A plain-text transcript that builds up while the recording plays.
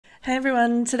Hey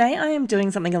everyone, today I am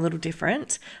doing something a little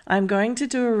different. I'm going to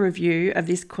do a review of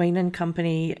this Queen &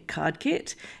 Company card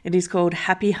kit. It is called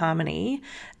Happy Harmony,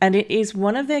 and it is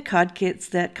one of their card kits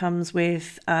that comes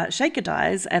with shaker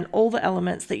dies and all the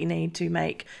elements that you need to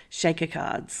make shaker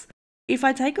cards. If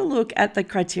I take a look at the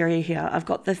criteria here, I've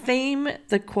got the theme,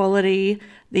 the quality,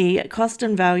 the cost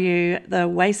and value, the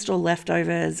waste or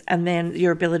leftovers, and then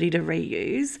your ability to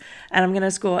reuse. And I'm going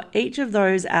to score each of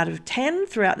those out of 10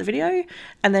 throughout the video,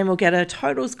 and then we'll get a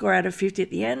total score out of 50 at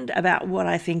the end about what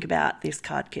I think about this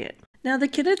card kit. Now the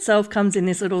kit itself comes in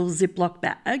this little Ziploc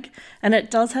bag, and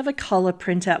it does have a colour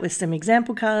printout with some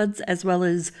example cards as well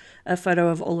as a photo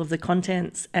of all of the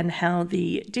contents and how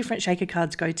the different shaker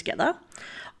cards go together.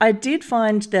 I did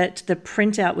find that the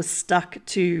printout was stuck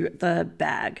to the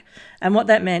bag, and what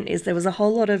that meant is there was a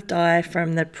whole lot of dye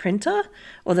from the printer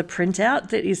or the printout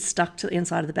that is stuck to the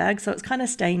inside of the bag, so it's kind of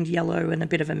stained yellow and a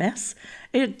bit of a mess.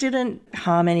 It didn't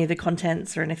harm any of the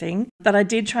contents or anything, but I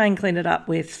did try and clean it up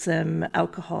with some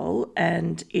alcohol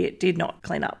and it did not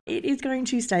clean up. It is going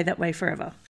to stay that way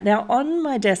forever. Now on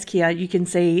my desk here, you can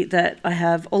see that I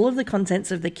have all of the contents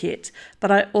of the kit,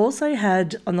 but I also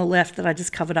had on the left that I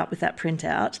just covered up with that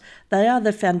printout, they are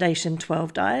the Foundation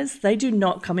 12 dies. They do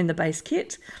not come in the base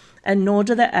kit, and nor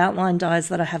do the outline dies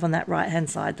that I have on that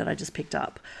right-hand side that I just picked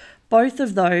up. Both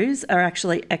of those are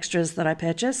actually extras that I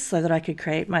purchased so that I could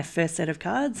create my first set of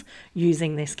cards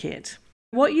using this kit.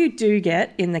 What you do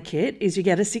get in the kit is you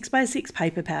get a 6x6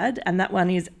 paper pad, and that one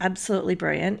is absolutely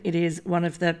brilliant. It is one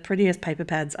of the prettiest paper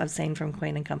pads I've seen from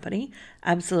Queen & Company.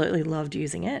 Absolutely loved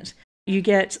using it. You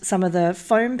get some of the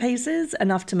foam pieces,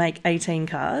 enough to make 18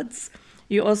 cards.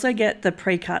 You also get the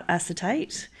pre-cut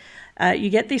acetate. You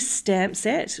get this stamp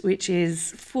set, which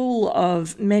is full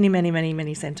of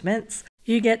many sentiments.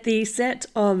 You get the set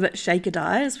of shaker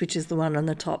dies, which is the one on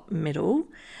the top middle,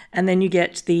 and then you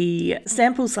get the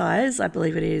sample size, I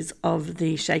believe it is, of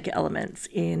the shaker elements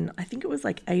in, I think it was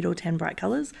like 8 or 10 bright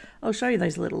colours. I'll show you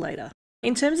those a little later.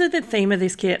 In terms of the theme of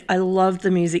this kit, I loved the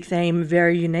music theme,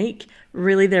 very unique.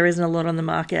 Really, there isn't a lot on the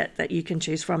market that you can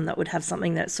choose from that would have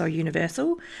something that's so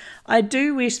universal. I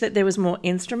do wish that there was more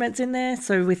instruments in there,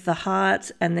 so with the heart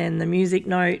and then the music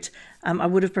note, I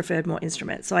would have preferred more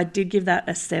instruments. So I did give that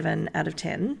a 7 out of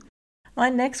 10. My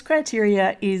next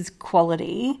criteria is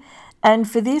quality. And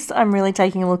for this, I'm really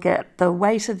taking a look at the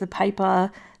weight of the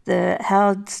paper,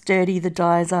 how sturdy the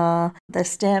dies are, the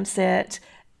stamp set.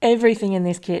 Everything in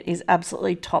this kit is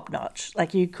absolutely top-notch.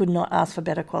 Like, you could not ask for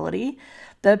better quality.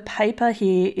 The paper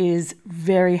here is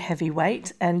very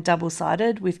heavyweight and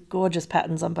double-sided with gorgeous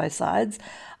patterns on both sides.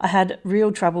 I had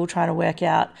real trouble trying to work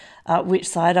out which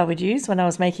side I would use when I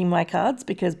was making my cards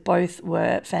because both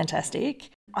were fantastic.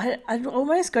 I'd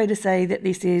almost go to say that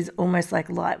this is almost like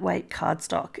lightweight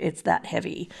cardstock. It's that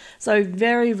heavy. So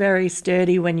very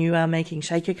sturdy when you are making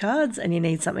shaker cards and you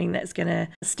need something that's going to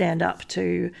stand up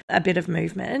to a bit of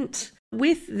movement.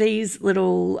 With these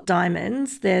little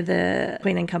diamonds, they're the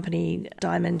Queen & Company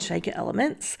diamond shaker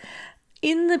elements.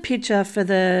 In the picture for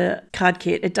the card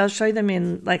kit, it does show them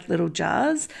in like little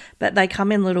jars, but they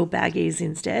come in little baggies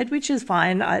instead, which is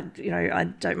fine. I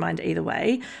don't mind either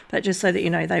way, but just so that you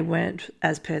know, they weren't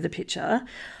as per the picture.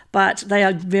 But they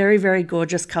are very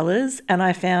gorgeous colours, and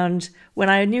I found when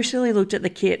I initially looked at the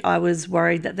kit, I was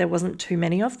worried that there wasn't too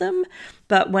many of them.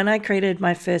 But when I created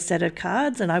my first set of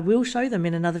cards, and I will show them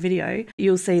in another video,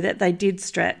 you'll see that they did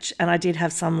stretch, and I did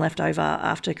have some left over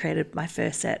after I created my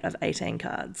first set of 18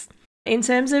 cards. In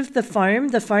terms of the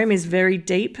foam is very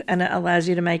deep and it allows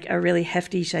you to make a really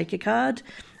hefty shaker card.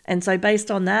 And so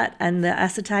based on that and the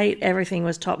acetate, everything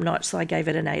was top notch, so I gave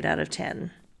it an 8 out of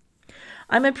 10.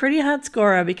 I'm a pretty hard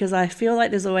scorer because I feel like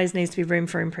there's always needs to be room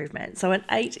for improvement, so an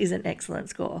 8 is an excellent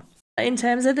score. In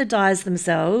terms of the dies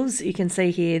themselves, you can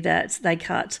see here that they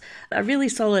cut a really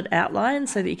solid outline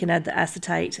so that you can add the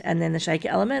acetate and then the shaker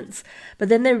elements, but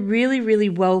then they're really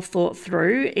well thought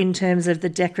through in terms of the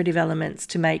decorative elements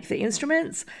to make the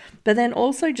instruments, but then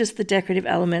also just the decorative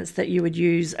elements that you would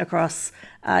use across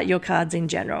your cards in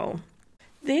general.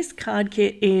 This card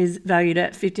kit is valued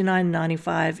at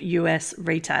 $59.95 US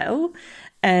retail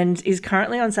and is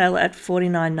currently on sale at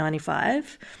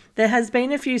 $49.95. There has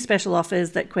been a few special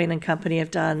offers that Queen & Company have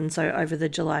done. So over the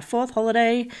July 4th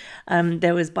holiday,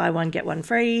 there was buy one, get one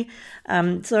free.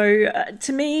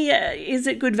 To me, is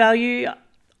it good value?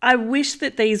 I wish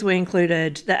that these were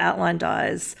included, the outline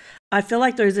dies. I feel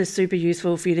like those are super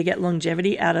useful for you to get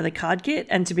longevity out of the card kit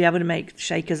and to be able to make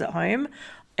shakers at home.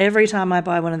 Every time I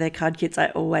buy one of their card kits, I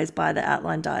always buy the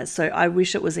outline dies, so I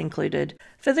wish it was included.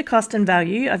 For the cost and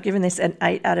value, I've given this an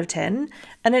 8 out of 10,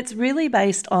 and it's really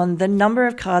based on the number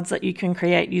of cards that you can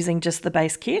create using just the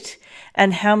base kit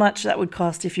and how much that would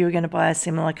cost if you were going to buy a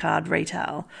similar card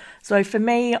retail. So for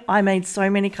me, I made so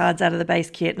many cards out of the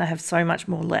base kit and I have so much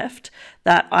more left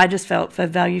that I just felt for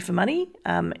value for money,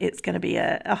 it's going to be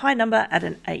a high number at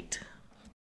an 8.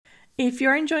 If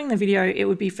you're enjoying the video, it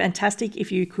would be fantastic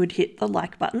if you could hit the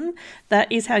like button.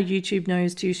 That is how YouTube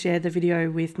knows to share the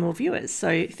video with more viewers.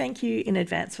 So thank you in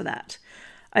advance for that.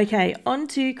 Okay, on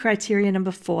to criteria number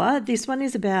 4. This one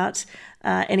is about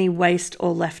any waste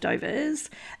or leftovers.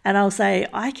 And I'll say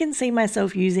I can see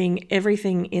myself using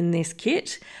everything in this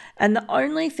kit. And the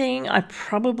only thing I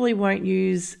probably won't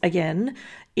use again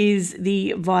is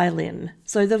the violin.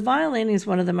 So the violin is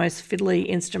one of the most fiddly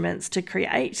instruments to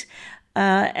create.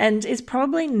 And is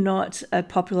probably not a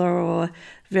popular or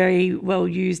very well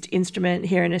used instrument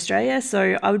here in Australia.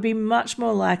 So I would be much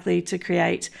more likely to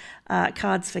create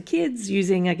cards for kids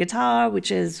using a guitar,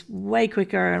 which is way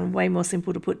quicker and way more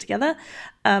simple to put together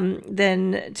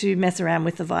than to mess around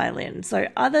with the violin. So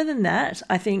other than that,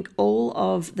 I think all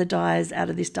of the dies out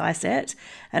of this die set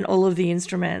and all of the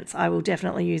instruments I will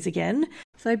definitely use again.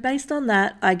 So based on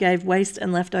that, I gave waste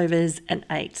and leftovers an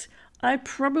 8. I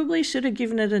probably should have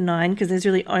given it a 9 because there's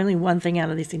really only one thing out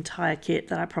of this entire kit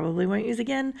that I probably won't use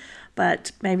again,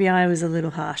 but maybe I was a little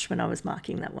harsh when I was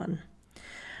marking that one.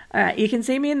 All right, you can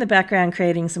see me in the background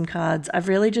creating some cards. I've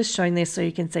really just shown this so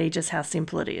you can see just how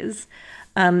simple it is.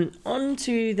 On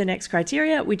to the next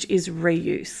criteria, which is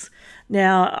reuse.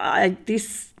 Now,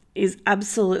 this is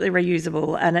absolutely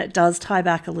reusable, and it does tie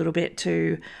back a little bit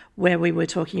to where we were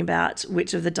talking about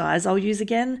which of the dies I'll use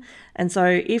again. And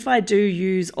so if I do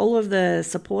use all of the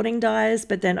supporting dies,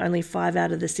 but then only 5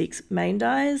 out of the 6 main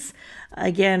dies,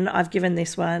 again, I've given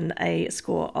this one a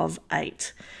score of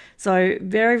 8. So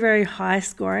very, very high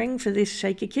scoring for this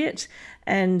shaker kit,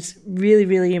 and really,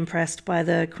 really impressed by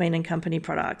the Queen & Company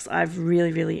products. I've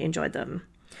really, really enjoyed them.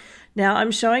 Now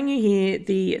I'm showing you here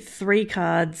the 3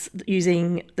 cards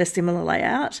using the similar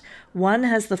layout. One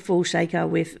has the full shaker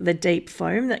with the deep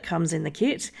foam that comes in the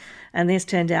kit, and this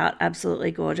turned out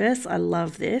absolutely gorgeous. I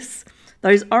love this.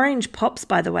 Those orange pops,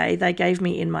 by the way, they gave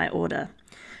me in my order.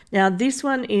 Now this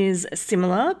one is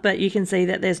similar, but you can see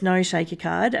that there's no shaker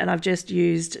card, and I've just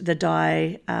used the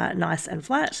die nice and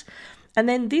flat. And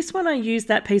then this one, I used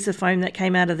that piece of foam that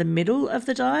came out of the middle of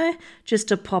the die just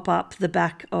to pop up the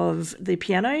back of the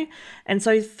piano. And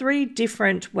so 3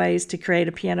 different ways to create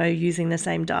a piano using the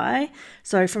same die.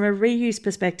 So from a reuse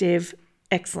perspective,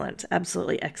 excellent,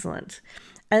 absolutely excellent.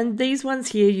 And these ones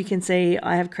here, you can see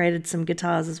I have created some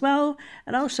guitars as well,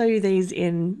 and I'll show you these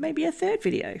in maybe a 3rd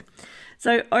video.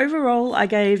 So overall, I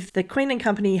gave the Queen &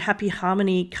 Company Happy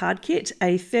Harmony card kit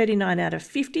a 39 out of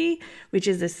 50, which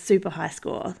is a super high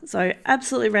score. So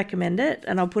absolutely recommend it,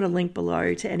 and I'll put a link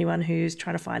below to anyone who's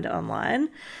trying to find it online.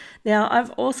 Now,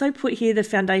 I've also put here the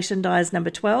foundation dies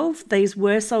number 12. These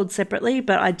were sold separately,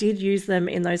 but I did use them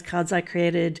in those cards I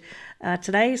created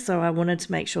today, so I wanted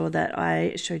to make sure that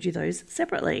I showed you those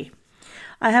separately.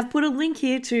 I have put a link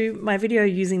here to my video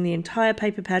using the entire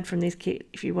paper pad from this kit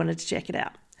if you wanted to check it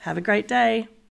out. Have a great day.